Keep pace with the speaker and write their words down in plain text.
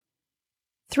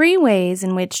3 ways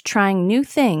in which trying new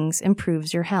things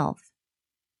improves your health.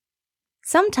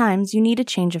 Sometimes you need a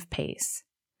change of pace.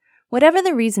 Whatever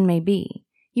the reason may be,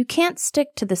 you can't stick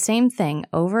to the same thing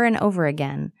over and over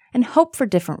again and hope for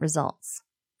different results.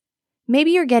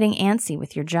 Maybe you're getting antsy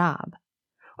with your job,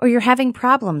 or you're having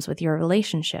problems with your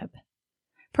relationship.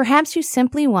 Perhaps you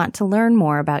simply want to learn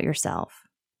more about yourself.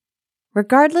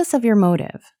 Regardless of your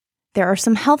motive, there are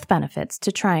some health benefits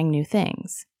to trying new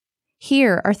things.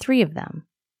 Here are 3 of them.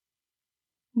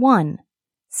 1.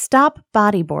 Stop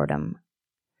body boredom.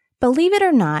 Believe it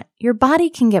or not, your body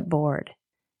can get bored.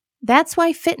 That's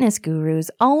why fitness gurus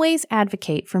always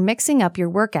advocate for mixing up your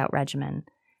workout regimen,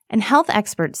 and health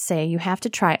experts say you have to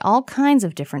try all kinds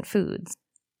of different foods.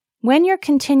 When you're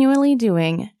continually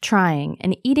doing, trying,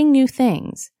 and eating new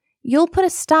things, you'll put a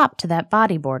stop to that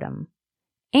body boredom.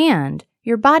 And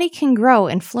your body can grow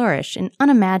and flourish in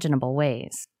unimaginable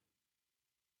ways.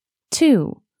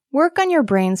 2. Work on your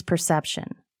brain's perception.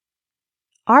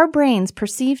 Our brains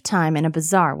perceive time in a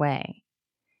bizarre way.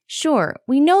 Sure,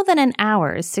 we know that an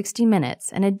hour is 60 minutes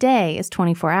and a day is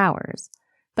 24 hours,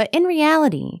 but in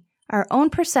reality, our own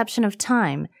perception of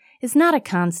time is not a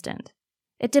constant.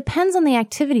 It depends on the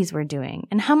activities we're doing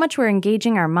and how much we're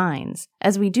engaging our minds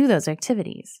as we do those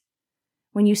activities.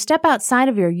 When you step outside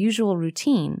of your usual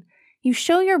routine, you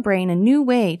show your brain a new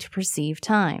way to perceive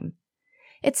time.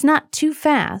 It's not too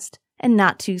fast and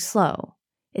not too slow.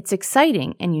 It's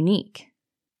exciting and unique.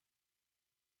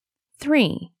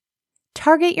 3.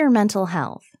 Target your mental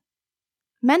health.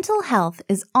 Mental health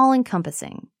is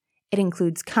all-encompassing. It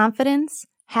includes confidence,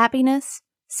 happiness,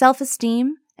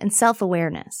 self-esteem, and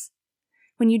self-awareness.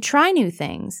 When you try new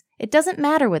things, it doesn't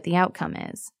matter what the outcome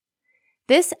is.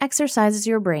 This exercises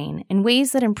your brain in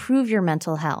ways that improve your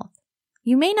mental health.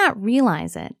 You may not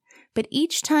realize it, but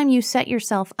each time you set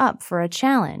yourself up for a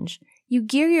challenge, you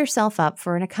gear yourself up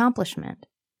for an accomplishment.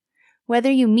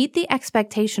 Whether you meet the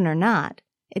expectation or not,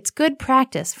 it's good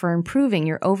practice for improving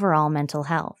your overall mental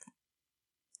health.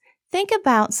 Think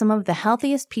about some of the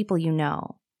healthiest people you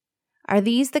know. Are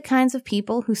these the kinds of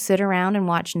people who sit around and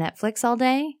watch Netflix all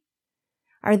day?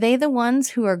 Are they the ones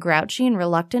who are grouchy and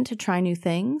reluctant to try new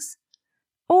things?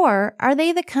 Or are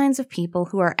they the kinds of people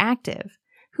who are active,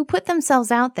 who put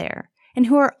themselves out there, and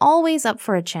who are always up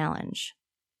for a challenge?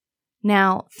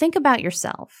 Now, think about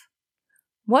yourself.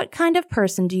 What kind of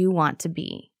person do you want to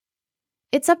be?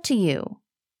 It's up to you.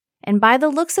 And by the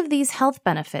looks of these health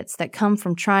benefits that come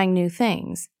from trying new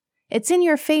things, it's in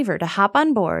your favor to hop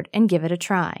on board and give it a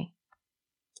try.